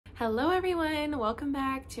Hello everyone, welcome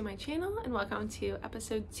back to my channel and welcome to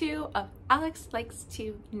episode 2 of Alex Likes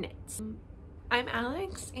to Knit. I'm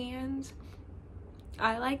Alex and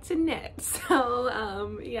I like to knit,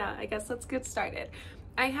 so yeah, I guess let's get started.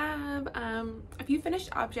 I have a few finished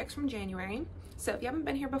objects from January, so if you haven't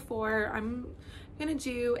been here before, I'm gonna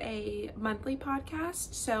do a monthly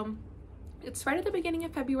podcast. So it's right at the beginning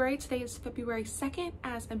of February. Today is February 2nd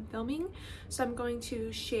as I'm filming. So I'm going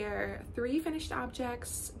to share 3 finished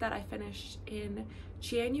objects that I finished in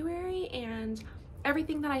January and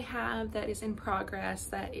everything that I have that is in progress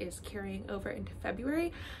that is carrying over into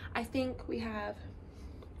February. I think we have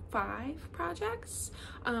 5 projects.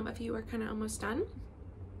 A few are kind of almost done.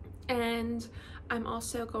 And I'm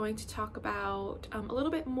also going to talk about a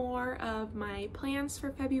little bit more of my plans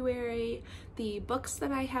for February, the books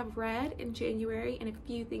that I have read in January, and a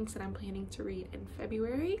few things that I'm planning to read in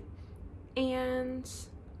February. And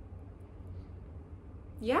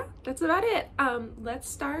yeah, that's about it. Let's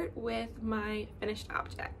start with my finished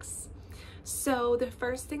objects. So the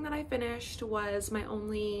first thing that I finished was one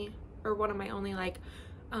of my only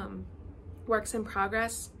works in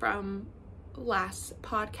progress from last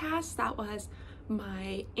podcast. That was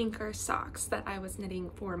my anchor socks that I was knitting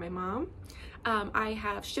for my mom. I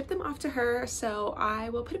have shipped them off to her, so I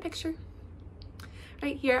will put a picture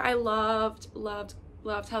right here. I loved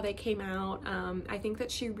how they came out. I think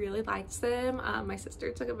that she really likes them. My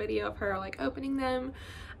sister took a video of her opening them.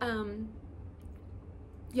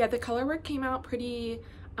 Yeah, the color work came out pretty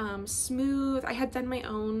smooth. I had done my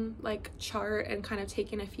own chart and kind of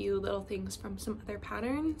taken a few little things from some other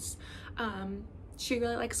patterns. She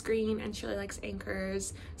really likes green and she really likes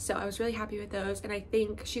anchors, so I was really happy with those. And I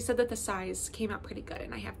think she said that the size came out pretty good,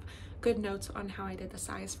 and I have good notes on how I did the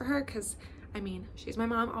size for her because I mean, she's my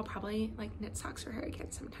mom. I'll probably knit socks for her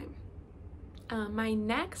again sometime. My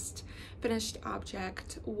next finished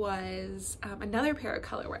object was another pair of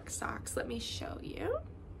colorwork socks. Let me show you.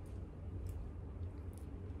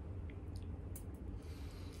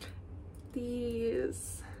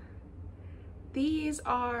 These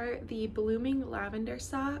are the Blooming Lavender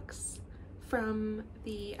socks from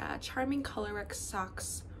the Charming Colorwork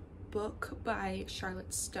Socks book by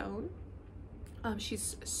Charlotte Stone.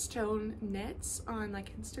 She's Stone Knits on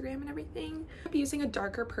Instagram and everything. I'm using a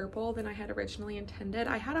darker purple than I had originally intended.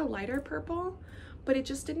 I had a lighter purple, but it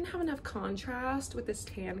just didn't have enough contrast with this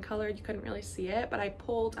tan color. You couldn't really see it, but I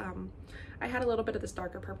pulled, I had a little bit of this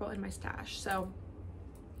darker purple in my stash, so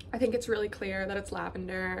I think it's really clear that it's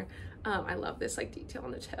lavender. I love this detail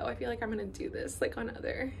on the toe. I feel like I'm gonna do this on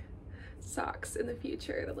other socks in the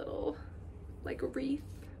future, the little wreath.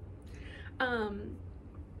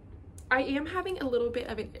 I am having a little bit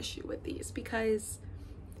of an issue with these because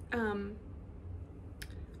I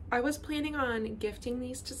was planning on gifting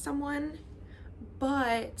these to someone,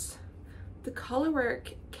 but the color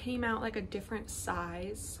work came out a different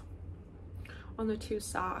size on the 2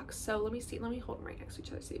 socks. So let me see, let me hold them right next to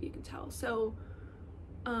each other, see if you can tell. So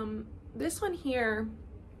this one here,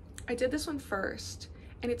 I did this one first,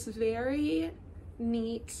 and it's very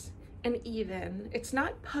neat and even. It's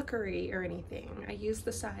not puckery or anything. I used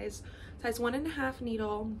the size 1.5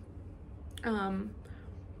 needle, and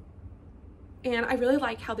I really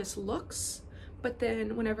like how this looks, but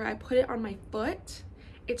then whenever I put it on my foot,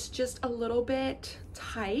 it's just a little bit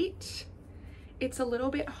tight. It's a little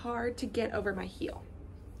bit hard to get over my heel.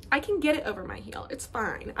 I can get it over my heel, it's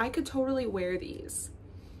fine. I could totally wear these,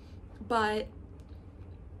 but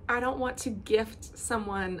I don't want to gift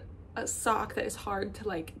someone a sock that is hard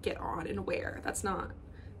to get on and wear. That's not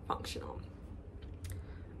functional.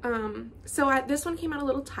 So this one came out a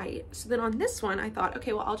little tight. So then on this one, I thought,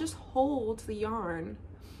 okay, well, I'll just hold the yarn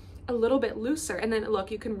a little bit looser. And then look,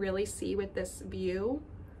 you can really see with this view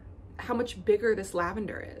how much bigger this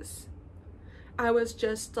lavender is. I was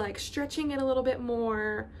just stretching it a little bit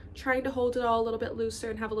more, trying to hold it all a little bit looser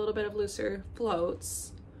and have a little bit of looser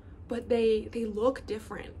floats, but they look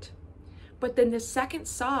different. But then the second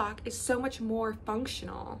sock is so much more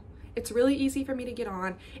functional. It's really easy for me to get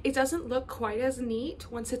on. It doesn't look quite as neat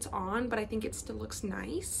once it's on, but I think it still looks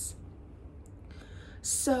nice.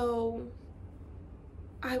 So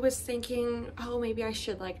I was thinking, oh, maybe I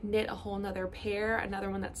should knit a whole nother pair, another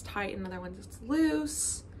one that's tight, another one that's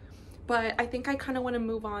loose. But I think I kind of want to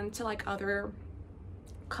move on to other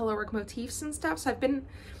colorwork motifs and stuff. So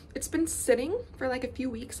it's been sitting for a few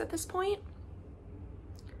weeks at this point.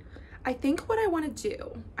 I think what I want to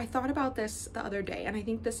do, I thought about this the other day, and I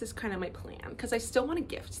think this is kind of my plan because I still want to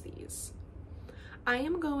gift these. I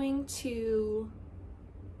am going to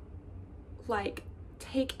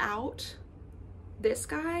take out this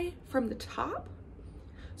guy from the top.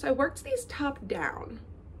 So I worked these top down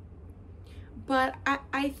but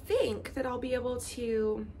I think that I'll be able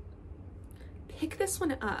to pick this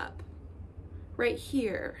one up right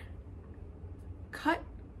here, cut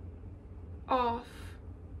off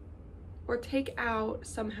or take out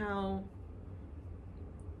somehow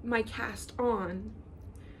my cast on,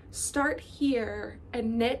 start here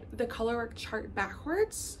and knit the colorwork chart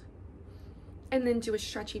backwards, and then do a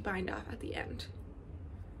stretchy bind off at the end.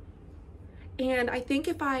 And I think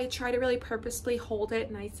if I try to really purposely hold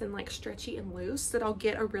it nice and like stretchy and loose, that I'll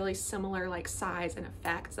get a really similar like size and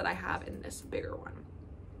effect that I have in this bigger one.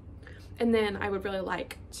 And then I would really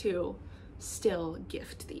like to still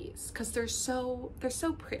gift these because they're so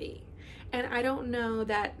pretty. And I don't know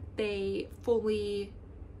that they fully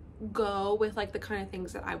go with like the kind of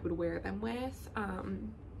things that I would wear them with.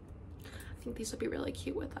 I think these would be really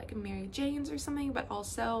cute with like Mary Jane's or something, but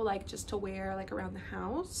also like just to wear like around the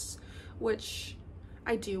house, which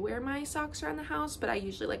I do wear my socks around the house, but I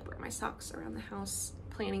usually like wear my socks around the house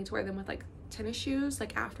planning to wear them with like tennis shoes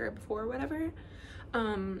like after or before or whatever.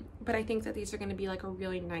 But I think that these are going to be like a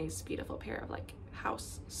really nice, beautiful pair of like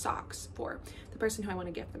house socks for the person who I want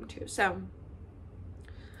to gift them to. So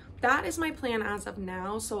that is my plan as of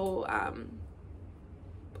now. So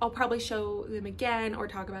I'll probably show them again or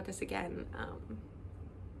talk about this again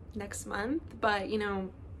next month, but you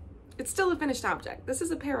know, it's still a finished object. This is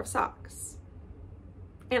a pair of socks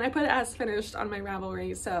and I put it as finished on my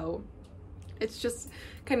Ravelry, so it's just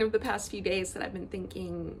kind of the past few days that I've been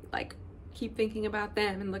thinking, like, keep thinking about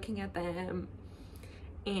them and looking at them,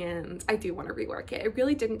 and I do want to rework it. It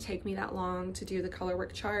really didn't take me that long to do the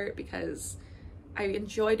colorwork chart because I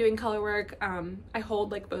enjoy doing color work. I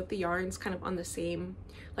hold like both the yarns kind of on the same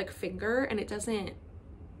like finger, and it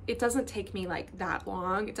doesn't take me like that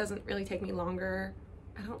long. It doesn't really take me longer,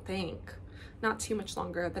 I don't think, not too much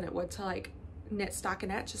longer than it would to like knit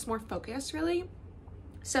stockinette, just more focused really.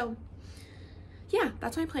 So yeah,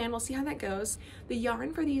 that's my plan. We'll see how that goes. The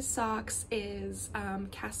yarn for these socks is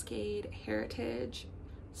Cascade Heritage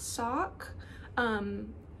sock.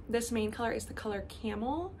 This main color is the color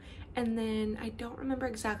Camel, and then I don't remember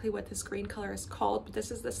exactly what this green color is called, but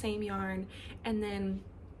this is the same yarn. And then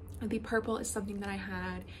the purple is something that I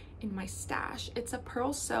had in my stash. It's a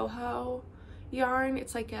Pearl Soho yarn.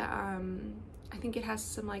 It's like a I think it has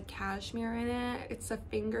some like cashmere in it. It's a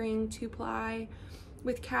fingering 2-ply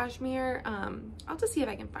with cashmere. I'll just see if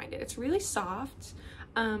I can find it. It's really soft,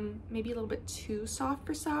 maybe a little bit too soft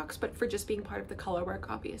for socks, but for just being part of the color work,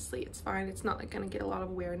 obviously it's fine. It's not like gonna get a lot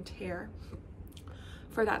of wear and tear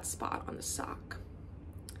for that spot on the sock.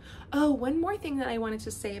 Oh, one more thing that I wanted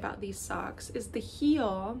to say about these socks is the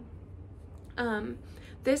heel.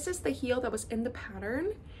 This is the heel that was in the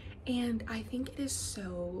pattern, and I think it is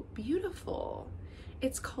so beautiful.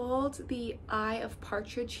 It's called the Eye of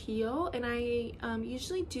Partridge heel, and I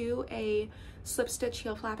usually do a slip stitch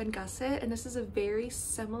heel flap and gusset, and this is a very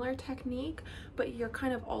similar technique, but you're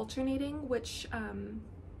kind of alternating which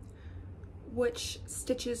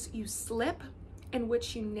stitches you slip and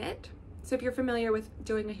which you knit. So if you're familiar with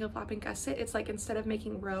doing a heel flap and gusset, it's like instead of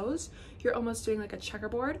making rows, you're almost doing like a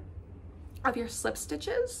checkerboard of your slip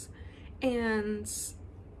stitches, and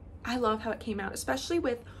I love how it came out, especially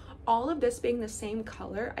with all of this being the same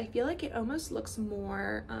color. I feel like it almost looks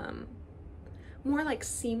more more like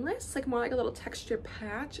seamless, like more like a little texture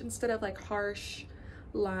patch instead of like harsh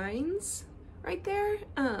lines right there.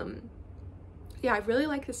 Yeah, I really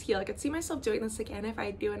like this heel. I could see myself doing this again if I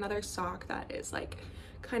do another sock that is like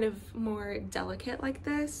kind of more delicate like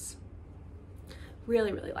this.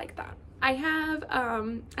 Really like that. I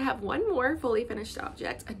have one more fully finished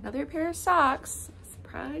object, another pair of socks.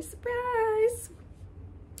 Surprise, surprise.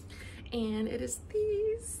 And it is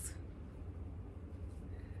these.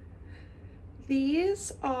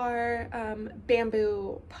 These are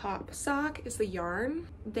bamboo pop sock is the yarn.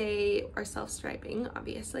 They are self-striping,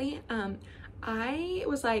 obviously. I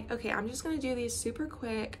was like, okay, I'm just gonna do these super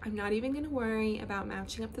quick. I'm not even gonna worry about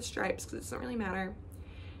matching up the stripes because it doesn't really matter.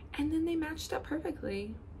 And then they matched up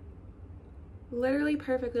perfectly. Literally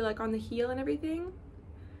perfectly, like on the heel and everything.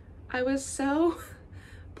 I was so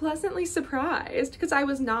pleasantly surprised because I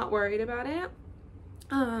was not worried about it.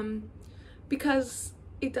 Because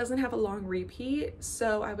it doesn't have a long repeat,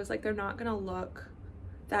 so I was like, they're not gonna look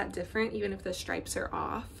that different even if the stripes are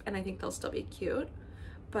off, and I think they'll still be cute.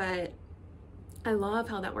 But I love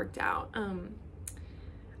how that worked out.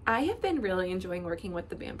 I have been really enjoying working with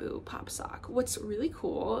the bamboo pop sock. What's really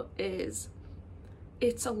cool is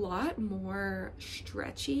it's a lot more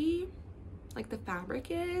stretchy, like the fabric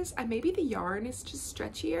is, and maybe the yarn is just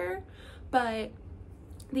stretchier, but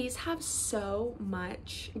these have so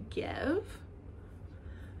much give.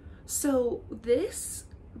 So this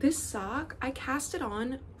this sock, I cast it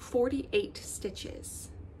on 48 stitches.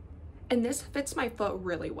 And this fits my foot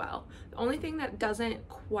really well. The only thing that doesn't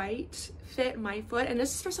quite fit my foot, and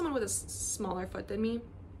this is for someone with a smaller foot than me,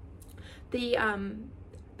 the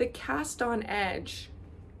cast on edge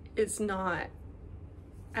is not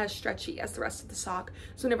as stretchy as the rest of the sock.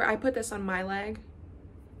 So whenever I put this on my leg,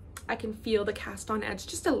 I can feel the cast on edge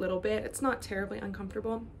just a little bit. It's not terribly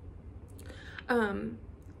uncomfortable.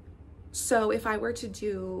 So if I were to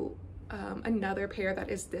do another pair that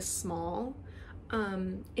is this small,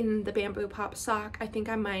 in the bamboo pop sock, I think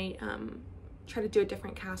I might try to do a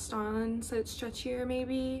different cast on so it's stretchier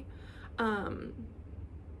maybe.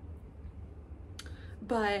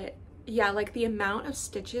 But yeah, like the amount of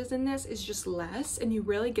stitches in this is just less, and you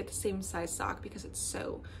really get the same size sock because it's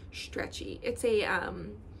so stretchy. It's a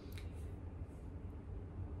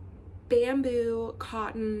bamboo,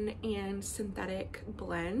 cotton, and synthetic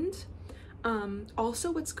blend.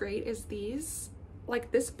 Also what's great is these,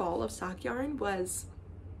 like this ball of sock yarn was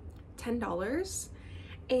 $10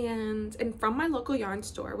 and from my local yarn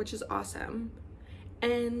store, which is awesome,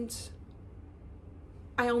 and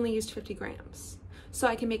I only used 50 grams. So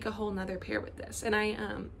I can make a whole nother pair with this. And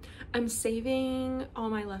I'm saving all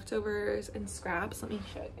my leftovers and scraps. Let me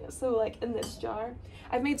show you. So like in this jar,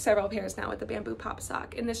 I've made several pairs now with the bamboo pop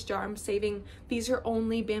sock. In this jar, I'm saving, these are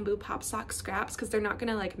only bamboo pop sock scraps because they're not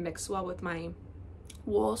gonna like mix well with my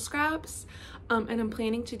wool scraps. And I'm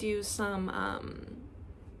planning to do some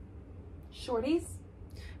shorties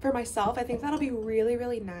for myself. I think that'll be really,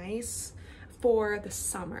 really nice for the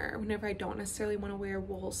summer whenever I don't necessarily want to wear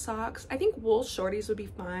wool socks. I think wool shorties would be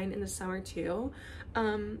fine in the summer too,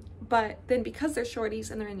 but then because they're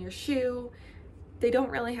shorties and they're in your shoe, they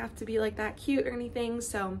don't really have to be like that cute or anything,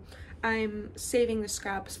 so I'm saving the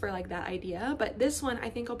scraps for like that idea. But this one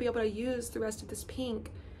I think I'll be able to use the rest of this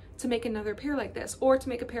pink to make another pair like this, or to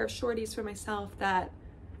make a pair of shorties for myself that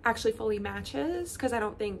actually fully matches, because I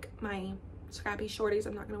don't think my scrappy shorties,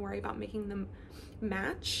 I'm not going to worry about making them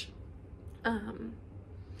match.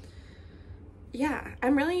 Yeah,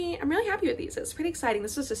 I'm really happy with these. It's pretty exciting.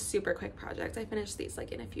 This was a super quick project. I finished these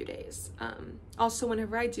like in a few days. Also,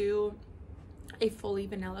 whenever I do a fully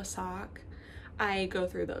vanilla sock, I go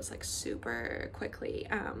through those like super quickly.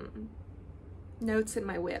 Notes in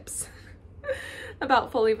my whips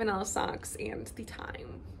about fully vanilla socks and the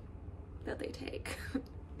time that they take.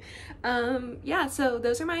 Yeah, so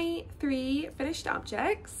those are my 3 finished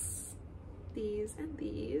objects. These and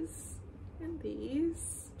these and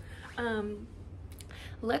these.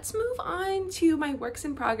 Let's move on to my works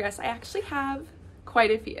in progress. I actually have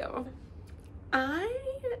quite a few. I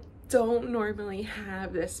don't normally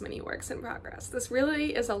have this many works in progress. This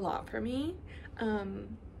really is a lot for me.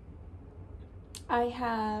 I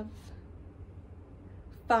have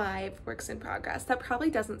 5 works in progress. That probably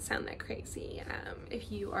doesn't sound that crazy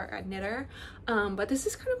if you are a knitter, but this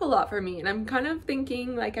is kind of a lot for me, and I'm kind of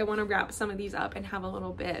thinking like I want to wrap some of these up and have a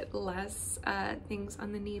little bit less things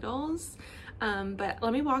on the needles. But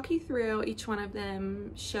let me walk you through each one of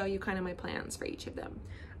them, show you kind of my plans for each of them.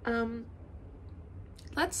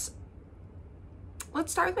 Let's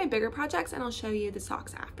start with my bigger projects, and I'll show you the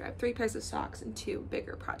socks after. I have 3 pairs of socks and 2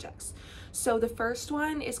 bigger projects. So the first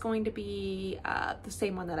one is going to be the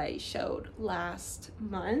same one that I showed last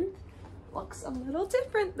month. Looks a little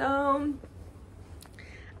different though.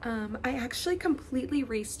 I actually completely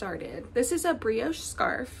restarted. This is a brioche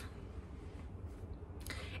scarf,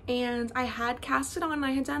 and I had cast it on, and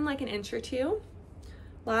I had done like an inch or 2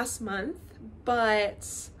 last month,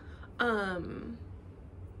 but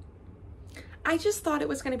I just thought it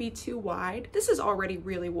was going to be too wide. This is already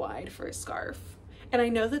really wide for a scarf, and I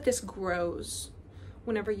know that this grows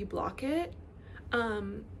whenever you block it.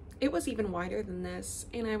 It was even wider than this,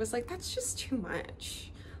 and I was like, that's just too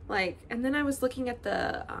much. Like, and then I was looking at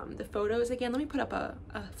the photos again. Let me put up a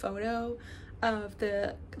photo of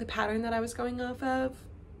the pattern that I was going off of.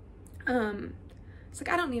 It's like,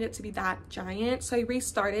 I don't need it to be that giant, so I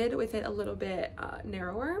restarted with it a little bit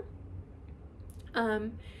narrower.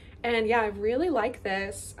 And yeah, I really like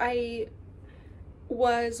this. I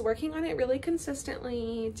was working on it really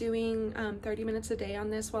consistently, doing 30 minutes a day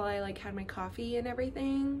on this while I like had my coffee and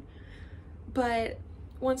everything. But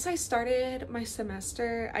once I started my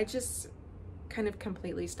semester, I just kind of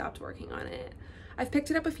completely stopped working on it. I've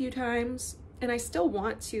picked it up a few times, and I still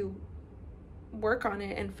want to work on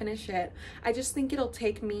it and finish it. I just think it'll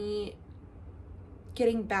take me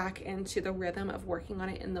getting back into the rhythm of working on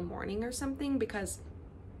it in the morning or something, because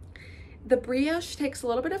the brioche takes a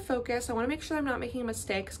little bit of focus. I want to make sure I'm not making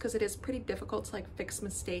mistakes, because it is pretty difficult to like fix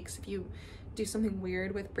mistakes if you do something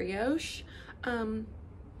weird with brioche.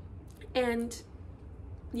 And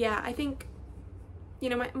yeah, I think, you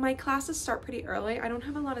know, my classes start pretty early. I don't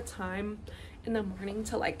have a lot of time in the morning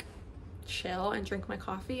to like chill and drink my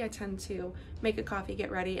coffee. I tend to make a coffee,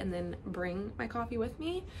 get ready, and then bring my coffee with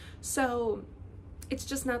me. So it's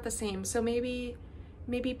just not the same. So maybe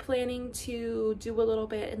planning to do a little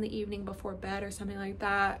bit in the evening before bed or something like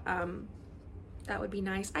that. That would be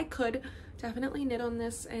nice. I could definitely knit on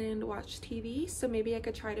this and watch TV. So maybe I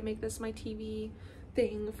could try to make this my TV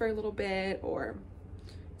thing for a little bit or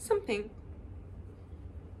something.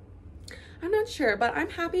 I'm not sure, but I'm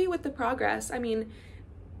happy with the progress. I mean,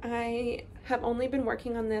 I have only been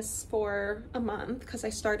working on this for a month because I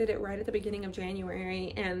started it right at the beginning of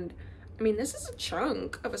January, and I mean, this is a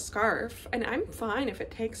chunk of a scarf, and I'm fine if it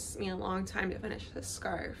takes me a long time to finish this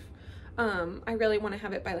scarf. I really want to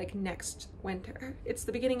have it by like next winter. It's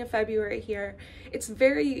the beginning of February here. It's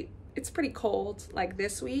pretty cold like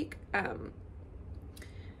this week.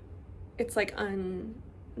 It's like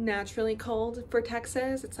unnaturally cold for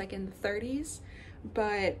Texas. It's like in the 30s,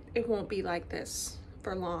 but it won't be like this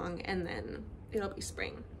for long, and then it'll be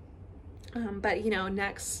spring. But you know,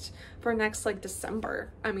 for next like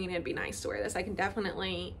December, I mean, it'd be nice to wear this. I can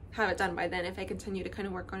definitely have it done by then if I continue to kind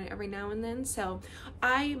of work on it every now and then. So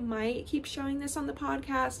I might keep showing this on the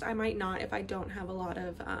podcast. I might not if I don't have a lot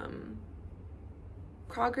of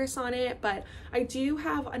progress on it, but I do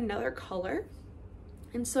have another color,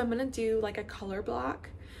 and so I'm gonna do like a color block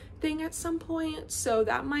thing at some point, so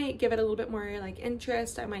that might give it a little bit more like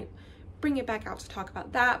interest. I might bring it back out to talk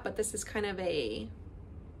about that, but this is kind of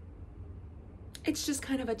it's just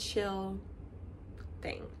kind of a chill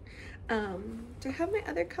thing. Do I have my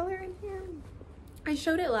other color in here? I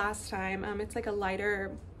showed it last time. It's like a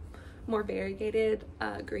lighter, more variegated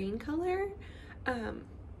green color.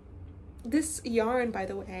 This yarn, by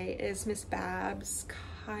the way, is Miss Babs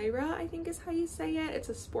Kyra, I think is how you say it. It's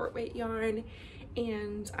a sport weight yarn,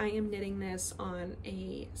 and I am knitting this on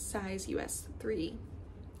a size US 3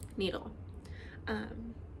 needle.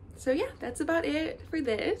 So yeah, that's about it for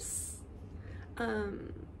this.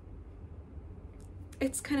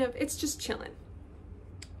 It's just chilling.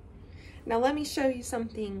 Now let me show you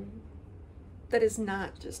something that is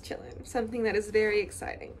not just chilling, something that is very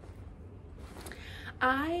exciting.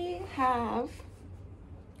 I have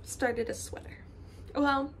started a sweater.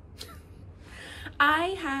 Well,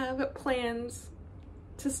 I have plans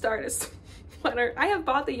to start a sweater. I have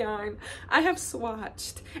bought the yarn, I have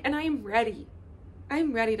swatched, and I am ready.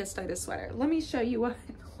 I'm ready to start a sweater. Let me show you what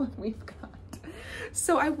we've got.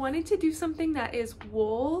 So I wanted to do something that is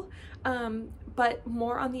wool, but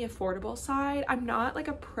more on the affordable side. I'm not like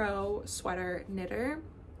a pro sweater knitter.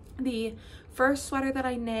 The first sweater that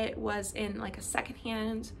I knit was in like a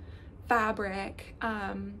secondhand fabric.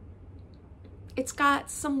 It's got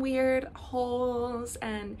some weird holes,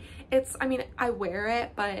 and I mean, I wear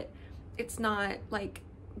it, but it's not like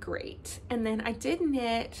great. And then I did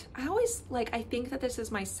knit, I think that this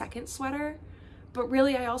is my second sweater, but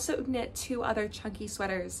really I also knit 2 other chunky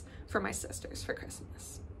sweaters for my sisters for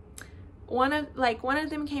Christmas. One of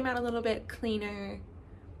them came out a little bit cleaner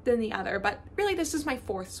than the other, but really this is my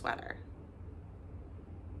 4th sweater.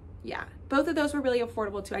 Yeah, both of those were really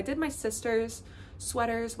affordable too. I did my sister's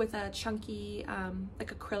sweaters with a chunky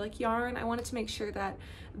like acrylic yarn. I wanted to make sure that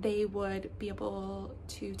they would be able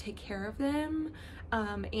to take care of them,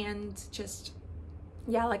 and just,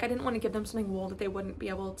 yeah, like I didn't want to give them something wool that they wouldn't be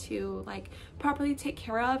able to like properly take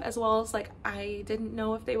care of, as well as like I didn't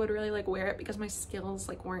know if they would really like wear it because my skills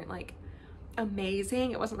like weren't like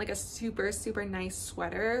amazing. It wasn't like a super nice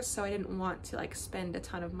sweater, so I didn't want to like spend a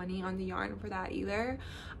ton of money on the yarn for that either.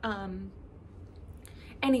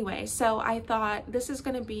 Anyway, so I thought this is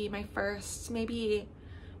gonna be my first maybe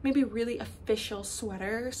really official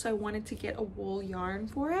sweater, so I wanted to get a wool yarn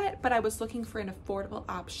for it, but I was looking for an affordable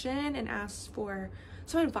option and asked for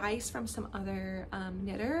some advice from some other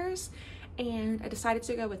knitters, and I decided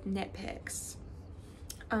to go with Knit Picks.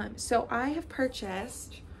 So I have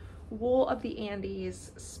purchased Wool of the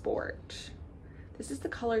Andes Sport. This is the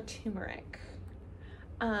color Turmeric.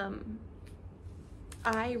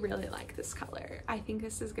 I really like this color. I think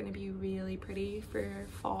this is gonna be really pretty for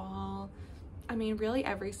fall. I mean, really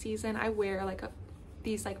every season. I wear like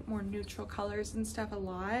these like more neutral colors and stuff a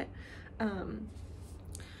lot.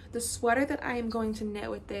 The sweater that I am going to knit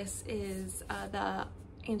with this is the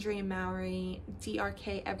Andrea Mowry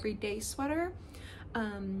DRK Everyday Sweater.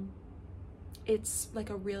 It's like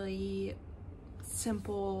a really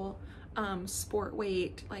simple sport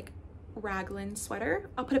weight like raglan sweater.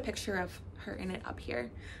 I'll put a picture of her in it up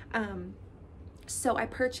here. So I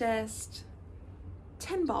purchased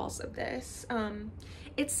 10 balls of this.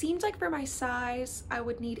 It seemed like for my size I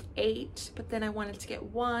would need 8, but then I wanted to get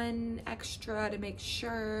 1 extra to make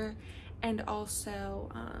sure. And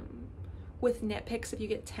also with Knit Picks, if you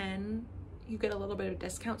get 10, you get a little bit of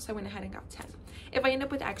discount, so I went ahead and got 10. If I end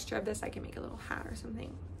up with extra of this, I can make a little hat or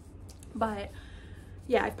something. But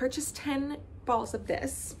yeah, I purchased 10 balls of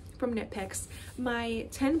this from Knit Picks. My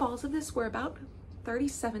 10 balls of this were about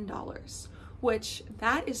 $37, which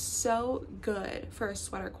that is so good for a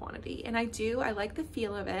sweater quantity. And I like the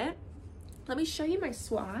feel of it. Let me show you my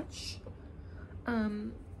swatch.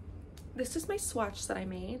 This is my swatch that I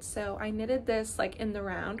made. So I knitted this like in the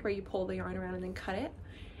round where you pull the yarn around and then cut it.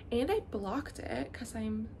 And I blocked it because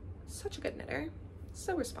I'm such a good knitter,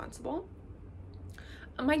 so responsible.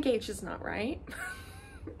 My gauge is not right.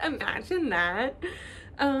 Imagine that.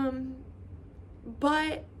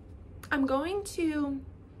 But I'm going to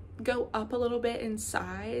go up a little bit in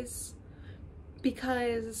size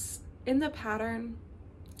because in the pattern,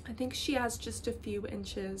 I think she has just a few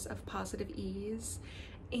inches of positive ease,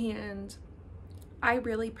 and I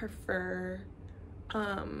really prefer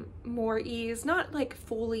more ease, not like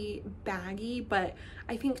fully baggy, but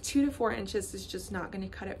I think 2 to 4 inches is just not going to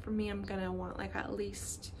cut it for me. I'm gonna want like at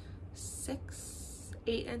least 6,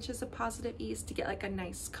 8 inches of positive ease to get like a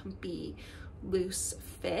nice comfy loose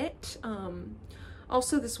fit.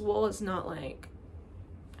 Also, this wool is not like,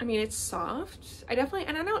 I mean, it's soft. I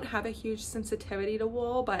don't have a huge sensitivity to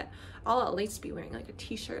wool, but I'll at least be wearing like a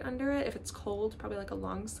t-shirt under it. If it's cold, probably like a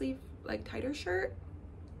long sleeve, like tighter shirt.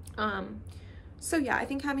 So yeah, I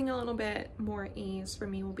think having a little bit more ease for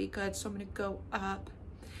me will be good. So I'm gonna go up.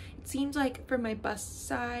 It seems like for my bust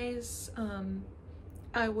size,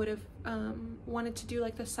 I would have wanted to do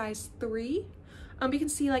like the size 3. You can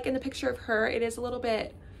see like in the picture of her, it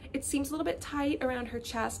seems a little bit tight around her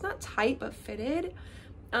chest, not tight, but fitted.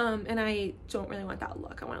 And I don't really want that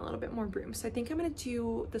look. I want a little bit more room. So I think I'm gonna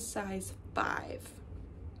do the size 5.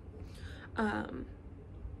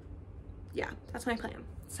 Yeah, that's my plan.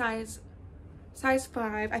 Size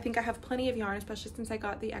 5. I think I have plenty of yarn, especially since I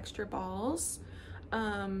got the extra balls.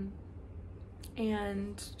 And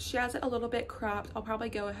she has it a little bit cropped. I'll probably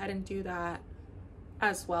go ahead and do that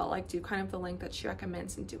as well, like do kind of the length that she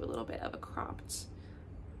recommends and do a little bit of a cropped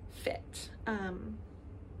fit.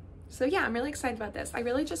 So yeah, I'm really excited about this. I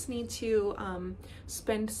really just need to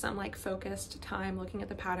spend some like focused time looking at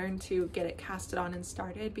the pattern to get it casted on and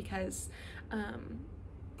started, because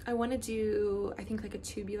I want to do, I think, like a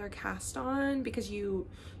tubular cast on, because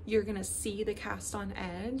you're gonna see the cast on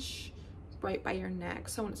edge right by your neck.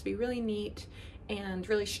 So I want it to be really neat and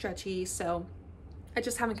really stretchy. So I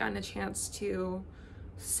just haven't gotten a chance to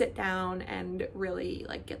sit down and really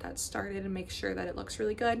like get that started and make sure that it looks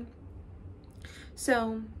really good.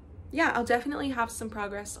 So yeah, I'll definitely have some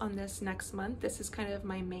progress on this next month. This is kind of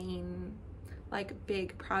my main like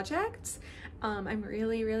big project. I'm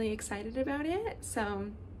really excited about it. So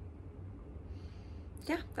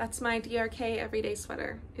yeah, that's my DRK everyday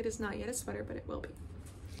sweater. It is not yet a sweater, but it will be.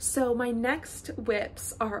 So my next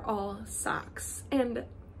whips are all socks, and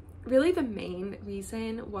really the main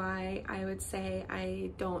reason why I would say I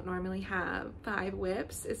don't normally have 5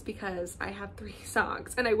 whips is because I have 3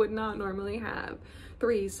 socks, and I would not normally have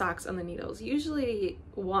 3 socks on the needles, usually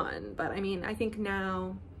 1, but I mean, I think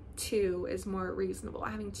now 2 is more reasonable,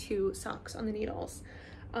 having 2 socks on the needles.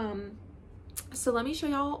 So let me show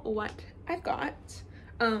y'all what I've got.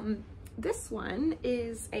 This one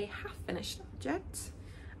is a half finished object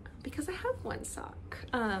because I have 1 sock.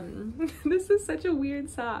 This is such a weird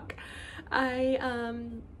sock. I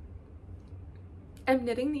am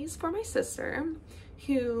knitting these for my sister,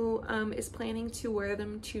 who is planning to wear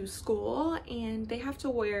them to school, and they have to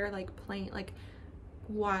wear like plain, like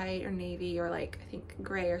white or navy or like I think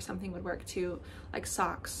gray or something would work too, like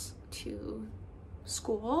socks to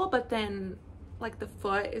school, but then like the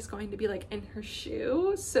foot is going to be like in her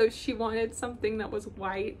shoe, so she wanted something that was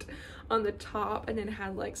white on the top and then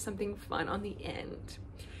had like something fun on the end.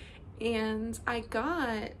 And I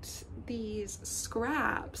got these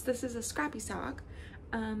scraps. This is a scrappy sock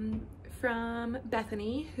from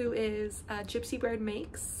Bethany, who is Gypsy Bird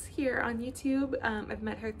Makes here on YouTube. I've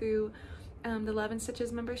met her through the Love and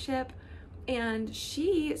Stitches membership, and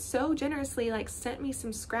she so generously like sent me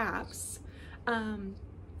some scraps.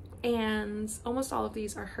 And almost all of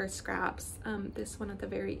these are her scraps. This one at the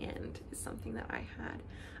very end is something that I had.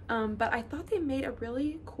 But I thought they made a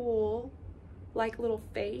really cool like little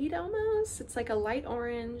fade almost. It's like a light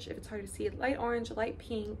orange, if it's hard to see it, light orange, light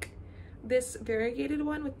pink. This variegated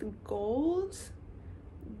one with the gold,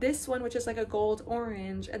 this one, which is like a gold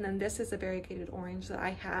orange, and then this is a variegated orange that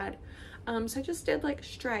I had. So I just did like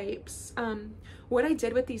stripes. What I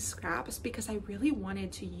did with these scraps, because I really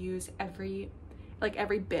wanted to use every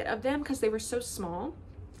bit of them because they were so small,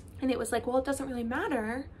 and it was like, well, it doesn't really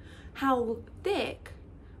matter how thick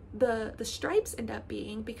the stripes end up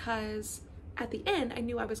being, because at the end I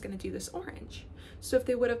knew I was going to do this orange. So if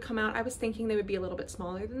they would have come out, I was thinking they would be a little bit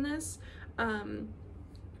smaller than this.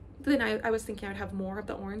 Then I was thinking I'd have more of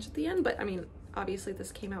the orange at the end, but I mean, obviously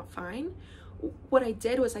this came out fine. What I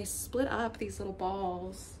did was I split up these little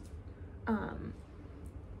balls.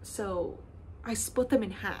 So I split them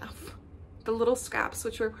in half. The little scraps,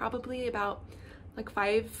 which were probably about like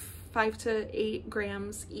 5 to 8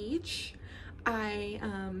 grams each. I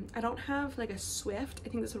don't have like a Swift. I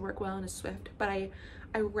think this would work well in a Swift, but I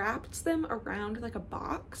wrapped them around like a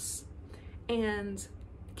box and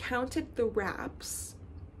counted the wraps,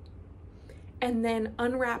 and then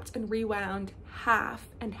unwrapped and rewound half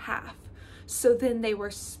and half. So then they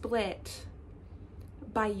were split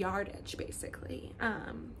by yardage, basically.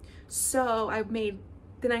 So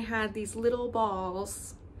then I had these little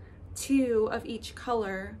balls, 2 of each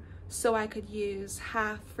color, so I could use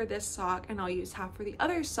half for this sock and I'll use half for the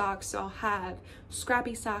other sock. So I'll have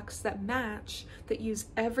scrappy socks that match, that use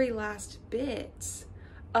every last bit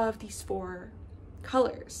of these 4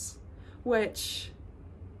 colors, which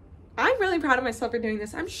I'm really proud of myself for doing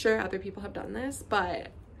this. I'm sure other people have done this, but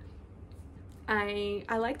I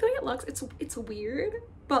like the way it looks. It's weird,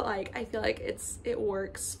 but like I feel like it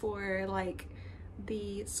works for like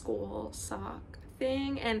the school sock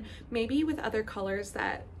thing, and maybe with other colors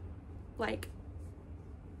that like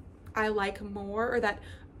I like more, or that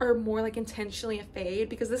are more like intentionally a fade,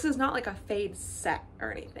 because this is not like a fade set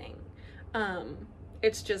or anything.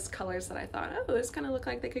 It's just colors that I thought, oh, this kind of look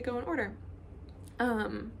like they could go in order.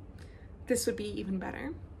 This would be even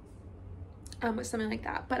better with something like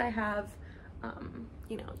that. But I have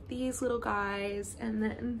you know, these little guys, and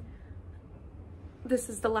then this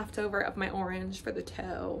is the leftover of my orange for the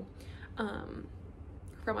toe,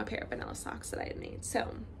 from a pair of vanilla socks that I had made.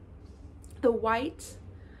 So the white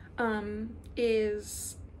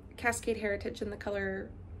is Cascade Heritage in the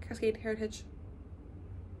color Cascade Heritage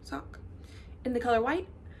sock in the color white,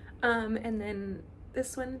 and then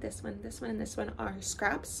this one, and this one are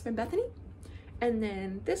scraps from Bethany, and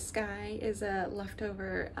then this guy is a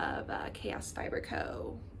leftover of Chaos Fiber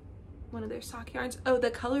Co., one of their sock yarns. Oh,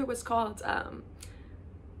 the color was called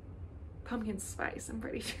Pumpkin Spice, I'm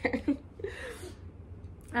pretty sure.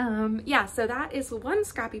 Yeah, so that is one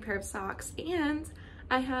scrappy pair of socks, and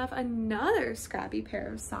I have another scrappy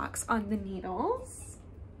pair of socks on the needles.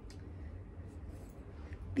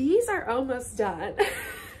 These are almost done.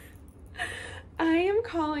 I am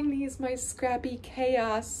calling these my Scrappy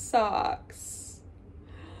Chaos socks.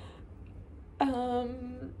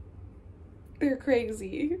 They're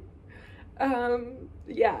crazy.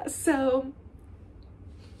 Yeah, so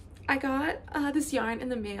I got this yarn in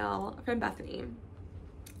the mail from Bethany,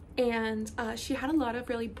 and she had a lot of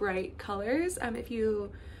really bright colors. If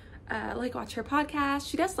you like watch her podcast,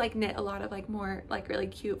 she does like knit a lot of like more like really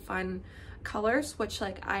cute fun colors, which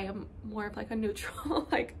like I am more of like a neutral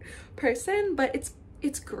like person, but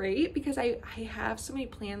it's great because I have so many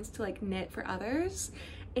plans to like knit for others,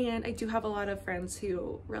 and I do have a lot of friends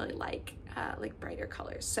who really like brighter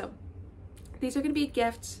colors. So these are gonna be a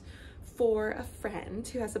gift for a friend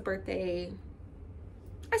who has a birthday.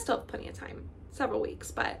 I still have plenty of time, several weeks,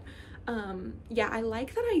 but yeah, I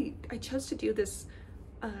like that I chose to do this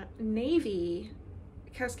navy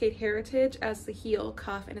Cascade Heritage as the heel,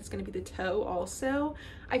 cuff, and it's going to be the toe also.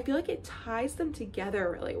 I feel like it ties them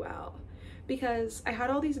together really well, because I had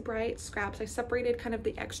all these bright scraps. I separated kind of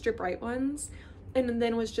the extra bright ones, and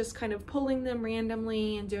then was just kind of pulling them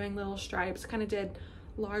randomly and doing little stripes. Kind of did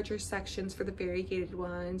larger sections for the variegated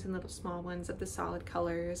ones and little small ones of the solid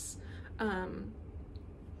colors.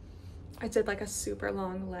 I did like a super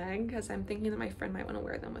long leg because I'm thinking that my friend might want to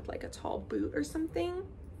wear them with like a tall boot or something.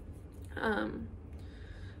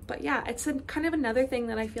 But yeah, it's kind of another thing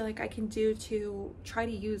that I feel like I can do to try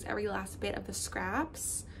to use every last bit of the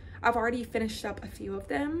scraps. I've already finished up a few of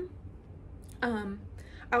them. I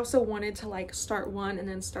also wanted to like start one and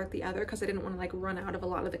then start the other, because I didn't want to like run out of a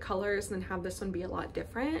lot of the colors and then have this one be a lot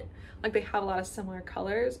different. Like they have a lot of similar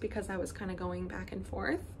colors, because I was kind of going back and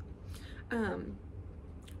forth.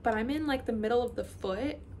 But I'm in like the middle of the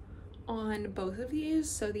foot on both of these,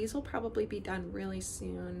 so these will probably be done really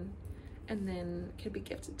soon and then could be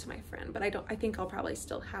gifted to my friend. But I think I'll probably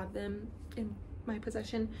still have them in my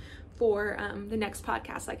possession for the next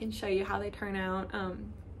podcast. I can show you how they turn out.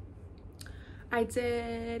 I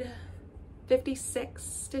did 56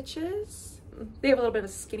 stitches. They have a little bit of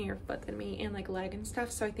a skinnier foot than me and like leg and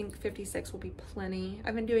stuff, so I think 56 will be plenty.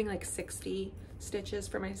 I've been doing like 60 stitches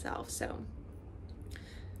for myself, so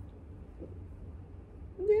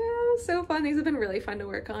yeah, so fun. These have been really fun to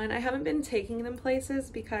work on. I haven't been taking them places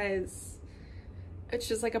because it's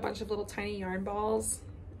just like a bunch of little tiny yarn balls,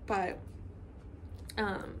 but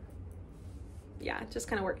yeah, just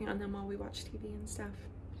kind of working on them while we watch TV and stuff.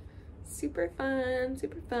 Super fun,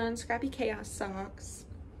 super fun. Scrappy Chaos socks.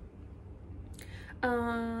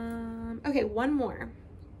 Okay, one more.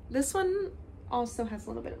 This one also has a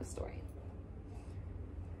little bit of a story.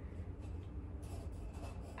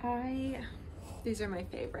 These are my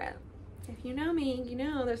favorite. If you know me, you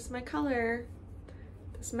know this is my color.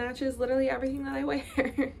 This matches literally everything that I wear.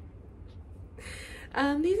 These are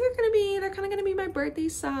they're kind of gonna be my birthday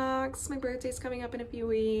socks. My birthday's coming up in a few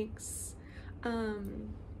weeks.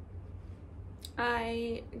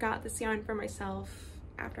 I got this yarn for myself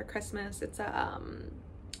after Christmas. It's a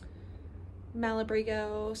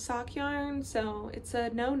Malabrigo sock yarn, so it's a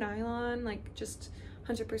no nylon, like just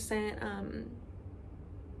 100%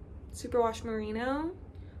 superwash merino,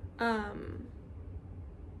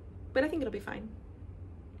 but I think it'll be fine.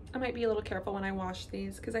 I might be a little careful when I wash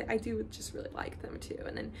these because I do just really like them too.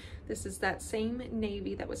 And then this is that same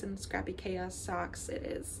navy that was in the Scrappy Chaos socks. It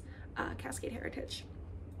is Cascade Heritage.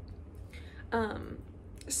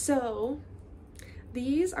 So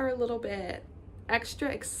these are a little bit extra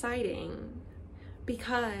exciting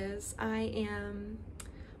because I am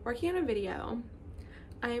working on a video.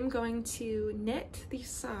 I am going to knit these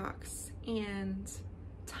socks and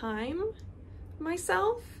time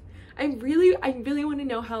myself. I really want to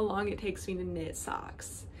know how long it takes me to knit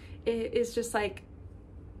socks. It is just like,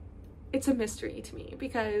 it's a mystery to me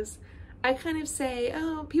because I kind of say,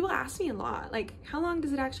 oh, people ask me a lot, like, how long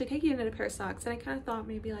does it actually take you to knit a pair of socks? And I kind of thought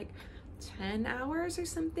maybe like 10 hours or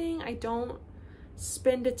something. I don't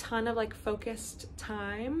spend a ton of like focused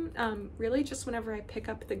time, really just whenever I pick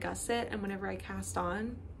up the gusset and whenever I cast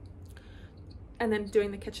on and then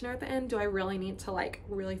doing the Kitchener at the end, do I really need to like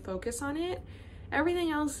really focus on it.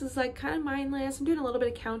 Everything else is like kind of mindless. I'm doing a little bit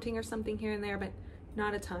of counting or something here and there, but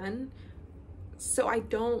not a ton. So I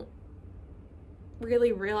don't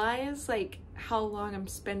really realize like how long I'm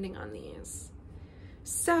spending on these.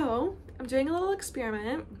 So I'm doing a little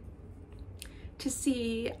experiment to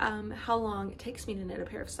see how long it takes me to knit a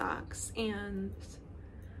pair of socks. And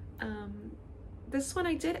this one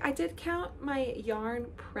I did count my yarn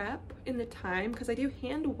prep in the time because I do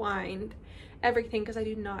hand wind everything because I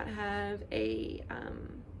do not have a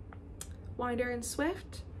winder in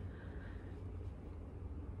Swift.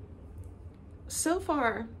 So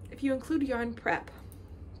far, if you include yarn prep,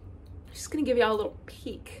 I'm just gonna give y'all a little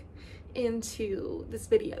peek into this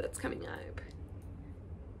video that's coming up.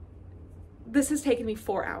 This has taken me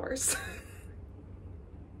 4 hours.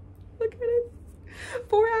 Look at it,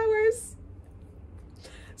 4 hours.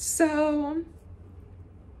 So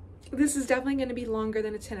this is definitely gonna be longer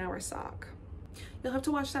than a 10-hour sock. You'll have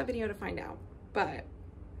to watch that video to find out, but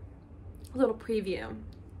a little preview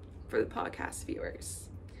for the podcast viewers.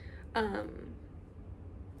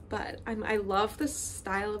 But I love the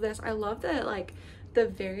style of this. I love that like the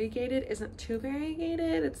variegated isn't too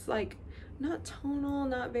variegated. It's like not tonal,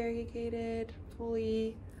 not variegated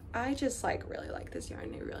fully. I just like really like this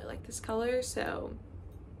yarn. I really like this color, so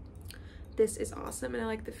this is awesome and I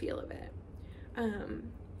like the feel of it.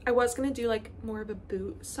 I was gonna do like more of a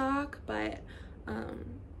boot sock, but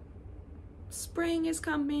spring is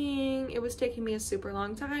coming. It was taking me a super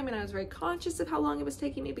long time and I was very conscious of how long it was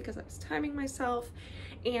taking me because I was timing myself,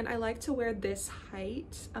 and I like to wear this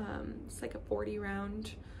height. It's like a 40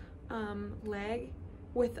 round leg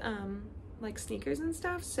with like sneakers and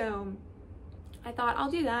stuff, so I thought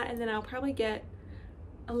I'll do that and then I'll probably get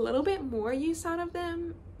a little bit more use out of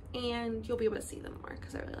them and you'll be able to see them more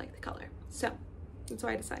because I really like the color. So that's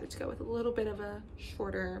why I decided to go with a little bit of a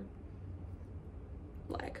shorter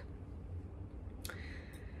leg.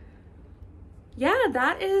 Yeah,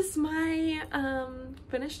 that is my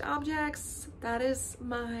finished objects. That is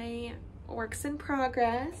my works in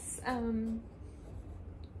progress. I'm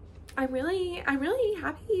really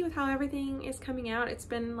happy with how everything is coming out. It's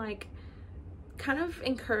been like kind of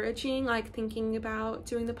encouraging, like thinking about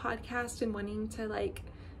doing the podcast and wanting to like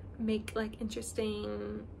make like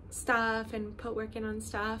interesting stuff and put work in on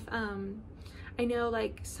stuff. I know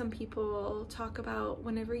like some people talk about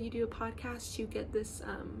whenever you do a podcast you get this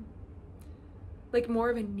like more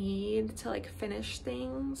of a need to like finish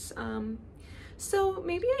things, so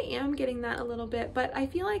maybe I am getting that a little bit, but I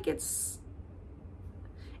feel like it's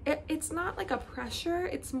not like a pressure.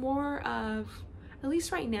 It's more of at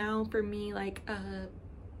least right now for me, like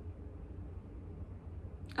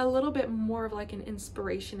a little bit more of like an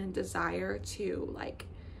inspiration and desire to like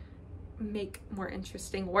make more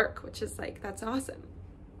interesting work, which is like, that's awesome.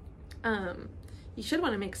 You should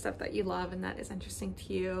want to make stuff that you love and that is interesting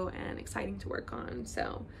to you and exciting to work on.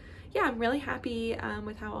 So yeah, I'm really happy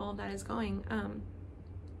with how all of that is going.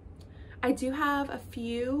 I do have a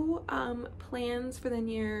few plans for the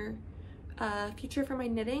near future for my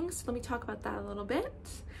knitting, so let me talk about that a little bit.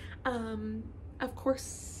 Of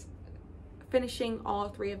course, finishing all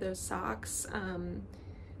 3 of those socks.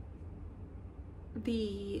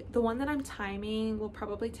 The one that I'm timing will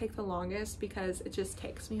probably take the longest because it just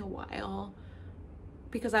takes me a while,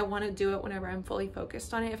 because I want to do it whenever I'm fully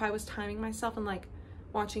focused on it. If I was timing myself and like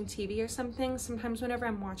watching TV or something, sometimes whenever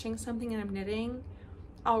I'm watching something and I'm knitting,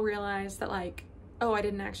 I'll realize that like, oh, I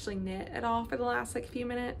didn't actually knit at all for the last like few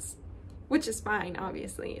minutes, which is fine,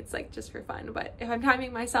 obviously, it's like just for fun. But if I'm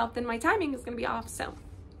timing myself, then my timing is gonna be off. So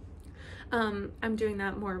I'm doing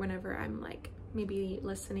that more whenever I'm like maybe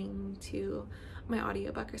listening to my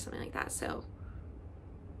audiobook or something like that. So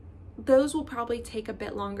those will probably take a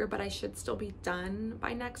bit longer, but I should still be done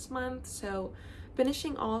by next month. So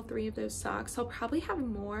finishing all 3 of those socks, I'll probably have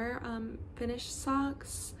more finished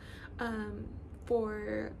socks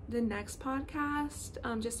for the next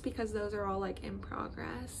podcast, just because those are all like in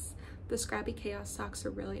progress. The Scrappy Chaos socks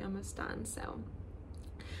are really almost done. So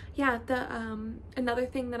yeah, the another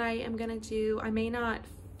thing that I am gonna do, I may not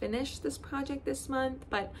finish this project this month,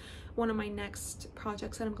 but one of my next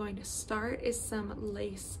projects that I'm going to start is some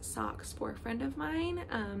lace socks for a friend of mine.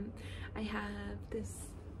 I have this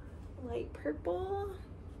light purple,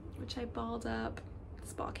 which I balled up.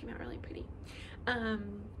 This ball came out really pretty.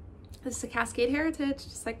 This is a Cascade Heritage,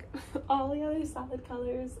 just like all the other solid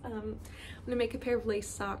colors. I'm gonna make a pair of lace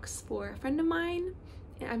socks for a friend of mine.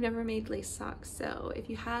 I've never made lace socks, so if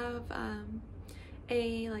you have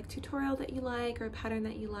a like tutorial that you like or a pattern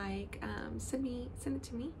that you like, send it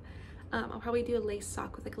to me. I'll probably do a lace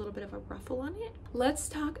sock with like a little bit of a ruffle on it. Let's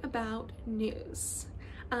talk about news.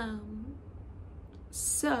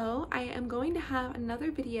 So I am going to have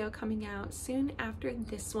another video coming out soon after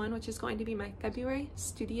this one, which is going to be my February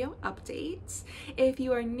studio updates. If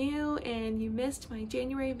you are new and you missed my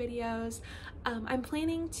January videos, I'm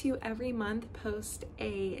planning to every month post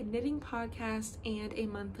a knitting podcast and a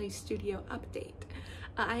monthly studio update.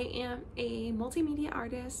 I am a multimedia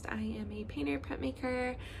artist. I am a painter,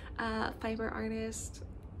 printmaker, fiber artist,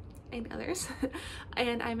 and others.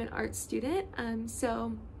 And I'm an art student.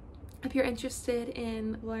 So if you're interested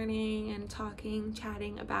in learning and talking,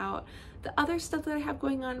 chatting about the other stuff that I have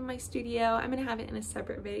going on in my studio, I'm gonna have it in a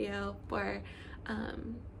separate video for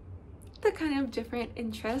the kind of different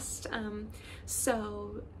interest.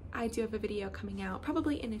 So I do have a video coming out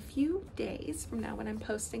probably in a few days from now when I'm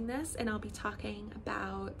posting this, and I'll be talking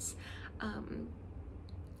about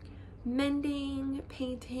mending,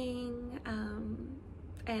 painting,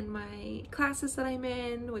 and my classes that I'm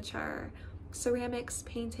in, which are ceramics,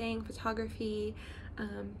 painting, photography.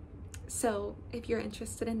 So if you're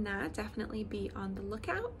interested in that, definitely be on the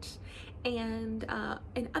lookout. And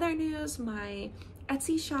in other news, my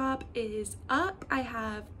Etsy shop is up. I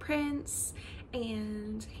have prints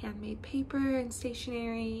and handmade paper and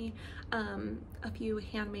stationery, a few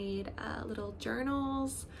handmade little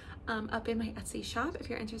journals up in my Etsy shop. If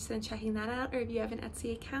you're interested in checking that out, or if you have an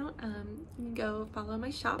Etsy account, you can go follow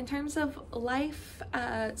my shop. In terms of life,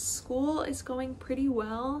 school is going pretty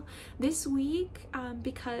well this week.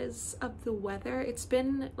 Because of the weather, it's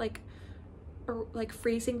been like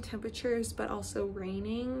freezing temperatures, but also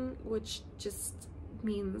raining, which just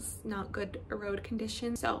means not good road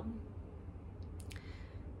conditions. So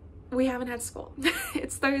we haven't had school.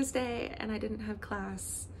 It's Thursday and I didn't have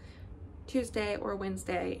class Tuesday or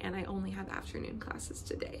Wednesday, and I only have afternoon classes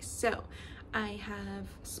today. So I have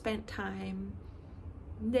spent time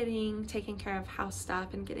knitting, taking care of house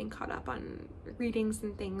stuff, and getting caught up on readings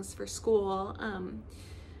and things for school.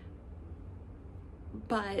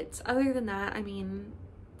 But other than that, I mean,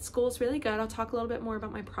 school's really good. I'll talk a little bit more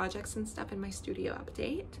about my projects and stuff in my studio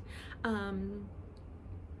update.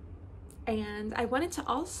 And I wanted to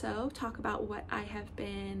also talk about what I have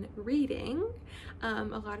been reading. A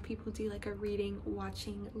lot of people do like a reading,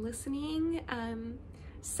 watching, listening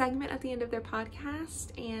segment at the end of their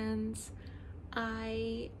podcast, and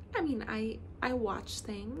I watch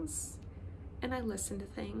things and I listen to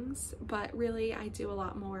things, but really I do a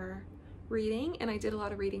lot more reading, and I did a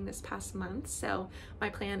lot of reading this past month, so my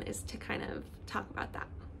plan is to kind of talk about that.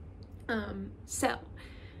 So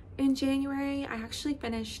in January, I actually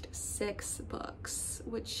finished 6 books,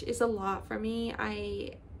 which is a lot for me.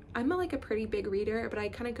 I like a pretty big reader, but I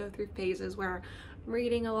kind of go through phases where I'm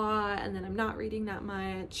reading a lot and then I'm not reading that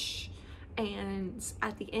much. And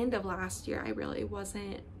at the end of last year, I really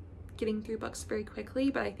wasn't getting through books very quickly,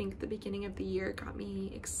 but I think the beginning of the year got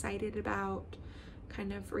me excited about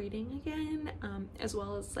kind of reading again, as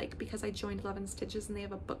well as like because I joined Love and Stitches and they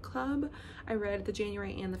have a book club. I read the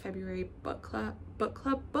January and the February book club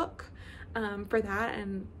book for that,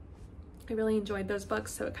 and I really enjoyed those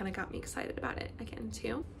books, so it kind of got me excited about it again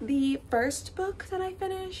too. The first book that I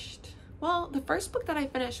finished, well, the first book that I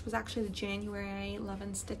finished was actually the January Love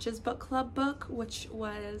and Stitches book club book, which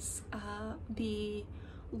was the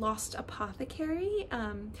Lost Apothecary.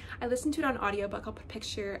 I listened to it on audiobook. I'll put a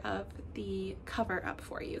picture of the cover up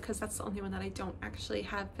for you because that's the only one that I don't actually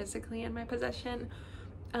have physically in my possession.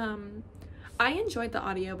 I enjoyed the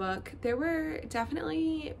audiobook. There were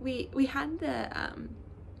definitely, we had the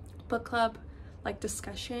book club like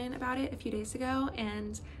discussion about it a few days ago,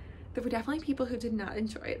 and there were definitely people who did not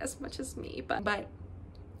enjoy it as much as me, but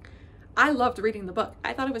I loved reading the book.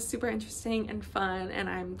 I thought it was super interesting and fun, and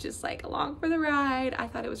I'm just like along for the ride. I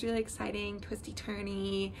thought it was really exciting, twisty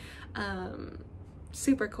turny,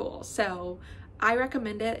 super cool. So I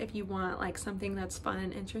recommend it if you want like something that's fun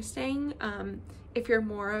and interesting. If you're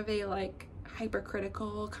more of a like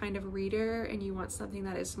hypercritical kind of reader and you want something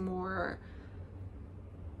that is more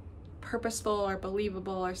purposeful or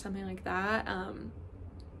believable or something like that,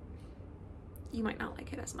 you might not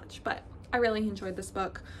like it as much, but I really enjoyed this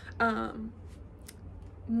book.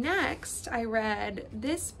 Next, I read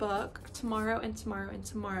this book, Tomorrow and Tomorrow and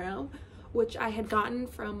Tomorrow, which I had gotten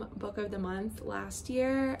from Book of the Month last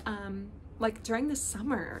year, like during the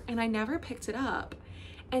summer, and I never picked it up.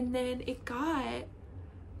 And then it got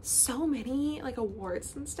so many like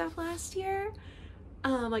awards and stuff last year.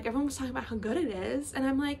 Like everyone was talking about how good it is, and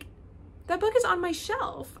I'm like, that book is on my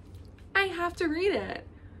shelf. I have to read it.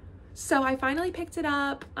 So I finally picked it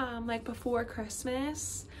up like before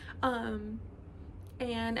Christmas, and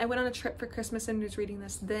I went on a trip for Christmas and was reading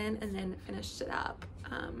this then, and then finished it up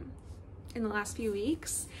in the last few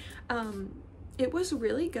weeks. It was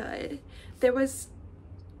really good. There was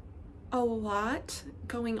a lot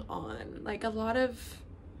going on, like a lot of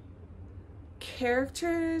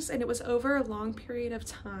characters, and it was over a long period of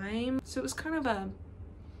time, so it was kind of a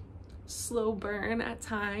slow burn at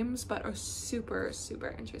times, but a super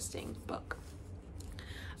interesting book.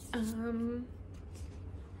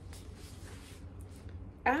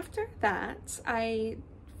 After that, I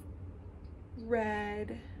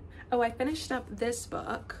read, I finished up this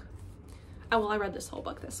book. Oh, well, I read this whole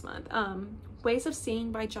book this month. Ways of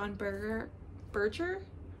Seeing by John Berger.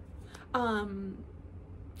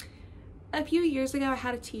 A few years ago, I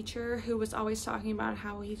had a teacher who was always talking about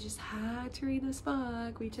how we just had to read this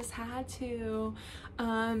book. We just had to.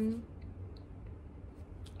 I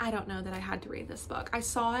don't know that I had to read this book. I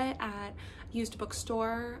saw it at a used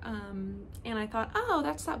bookstore, and I thought, oh,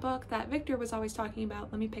 that's that book that Victor was always talking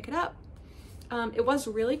about. Let me pick it up. It was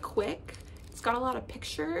really quick. It's got a lot of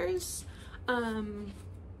pictures, but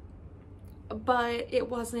it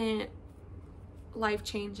wasn't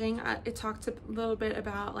life-changing. It talked a little bit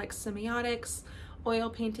about like semiotics, oil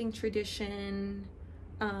painting tradition,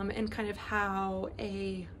 and kind of how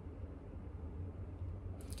a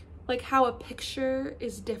picture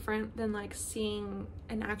is different than like seeing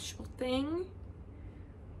an actual thing,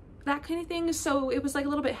 that kind of thing. So it was like a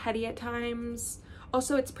little bit heady at times.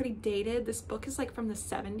 Also, it's pretty dated. This book is like from the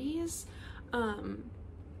 70s,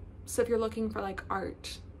 so if you're looking for like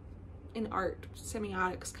art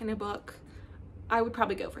semiotics kind of book, I would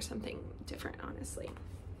probably go for something different, honestly.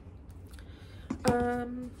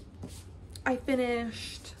 I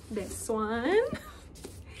finished this one.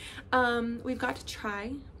 We've Got to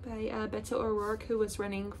Try by Beto O'Rourke, who was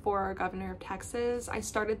running for governor of Texas. I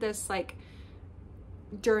started this like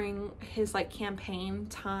during his like campaign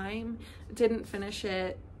time, didn't finish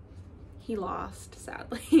it. He lost,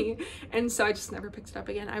 sadly, and so I just never picked it up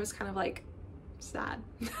again. I was kind of like sad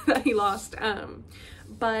that he lost.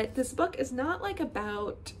 But this book is not like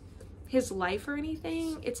about his life or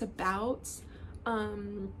anything. It's about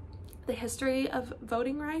the history of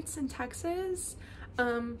voting rights in Texas.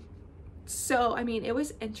 So I mean, it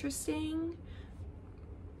was interesting,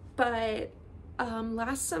 but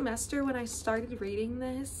last semester when I started reading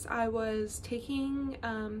this, I was taking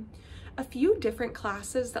a few different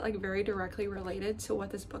classes that like very directly related to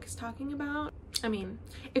what this book is talking about. I mean,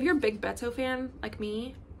 if you're a big Beto fan like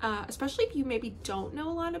me, especially if you maybe don't know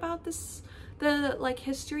a lot about the like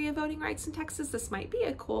history of voting rights in Texas, this might be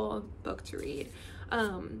a cool book to read.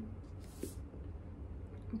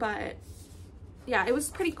 But yeah, it was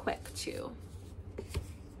pretty quick too.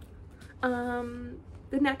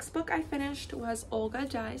 the next book I finished was Olga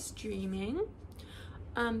Dies Dreaming.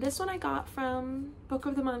 This one I got from Book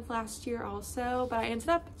of the Month last year also, but I ended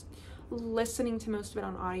up listening to most of it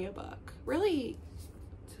on audiobook. Really,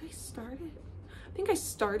 did I start it? I think I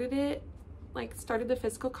started it, like started the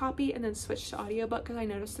physical copy and then switched to audiobook because I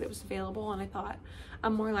noticed that it was available and I thought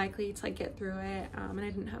I'm more likely to like get through it, and I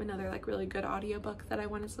didn't have another like really good audiobook that I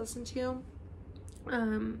wanted to listen to.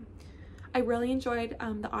 I really enjoyed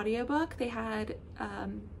the audiobook. They had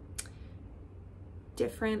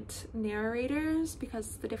different narrators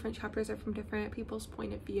because the different chapters are from different people's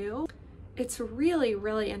point of view. It's really,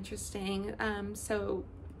 really interesting. So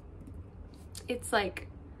it's like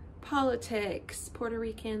politics, Puerto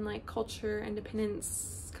Rican like culture,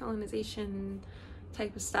 independence, colonization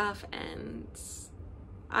type of stuff, and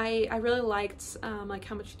I really liked like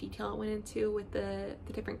how much detail it went into with the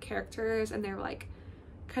different characters and their like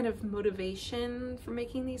kind of motivation for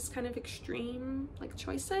making these kind of extreme like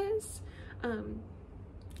choices.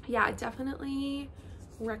 Yeah, I definitely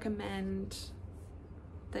recommend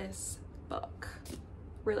this book.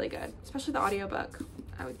 Really good, especially the audiobook.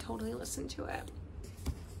 I would totally listen to it.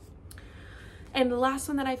 And the last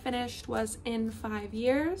one that I finished was In 5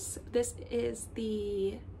 Years. This is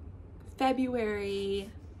the February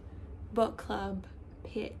book club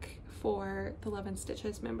pick for the Love and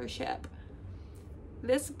Stitches membership.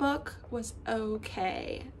 This book was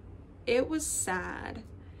okay. It was sad,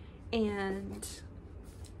 and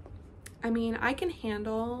I mean, I can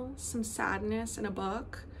handle some sadness in a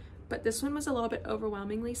book, but this one was a little bit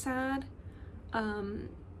overwhelmingly sad. And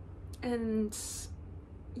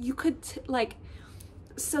you could like,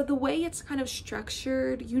 so the way it's kind of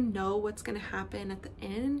structured, you know what's gonna happen at the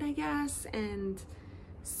end, I guess, and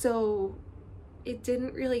so it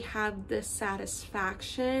didn't really have the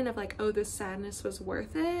satisfaction of like, oh, the sadness was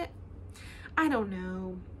worth it. I don't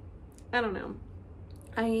know.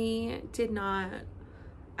 I did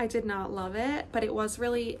not love it, but it was a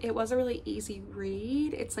really easy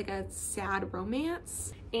read. It's like a sad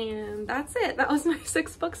romance, and that's it. That was my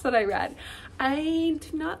 6 books that I read. I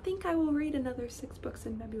do not think I will read another 6 books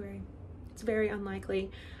in February. It's very unlikely.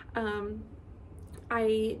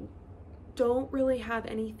 I don't really have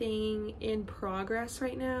anything in progress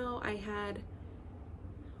right now. I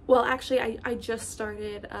just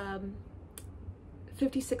started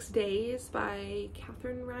 56 Days by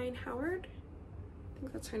Catherine Ryan Howard. I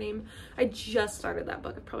think that's her name. I just started that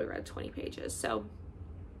book. I've probably read 20 pages, so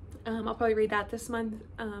I'll probably read that this month.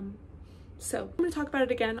 So I'm going to talk about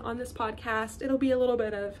it again on this podcast. It'll be a little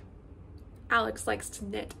bit of Alex likes to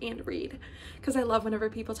knit and read, because I love whenever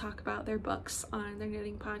people talk about their books on their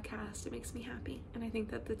knitting podcast. It makes me happy, and I think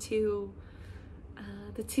that the two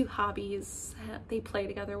hobbies, they play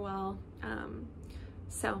together well.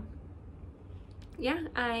 So yeah,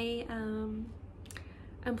 I'm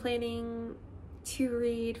planning to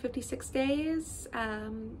read 56 Days.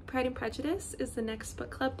 Pride and Prejudice is the next book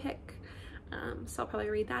club pick, so I'll probably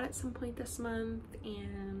read that at some point this month.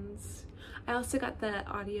 And I also got the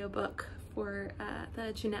audiobook for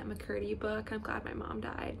the Jeanette McCurdy book, I'm Glad My Mom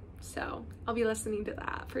Died, so I'll be listening to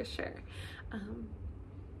that for sure.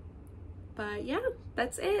 But yeah,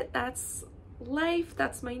 that's it. That's life.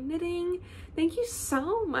 That's my knitting. Thank you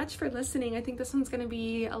so much for listening. I think this one's gonna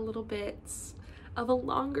be a little bit of a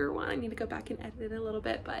longer one. I need to go back and edit it a little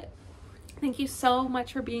bit, but thank you so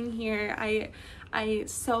much for being here. I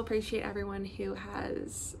so appreciate everyone who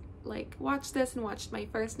has like watched this and watched my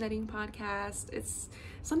first knitting podcast. It's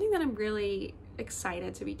something that I'm really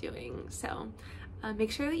excited to be doing, so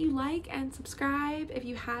make sure that you like and subscribe if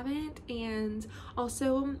you haven't, and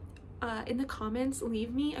also in the comments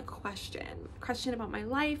leave me a question about my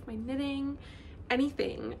life, my knitting,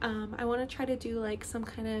 anything. I want to try to do like some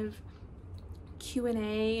kind of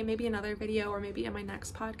Q&A, maybe another video, or maybe in my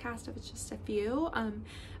next podcast if it's just a few.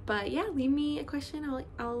 But yeah, leave me a question.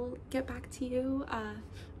 I'll get back to you.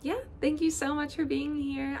 Yeah, thank you so much for being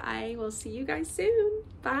here. I will see you guys soon.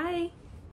 Bye.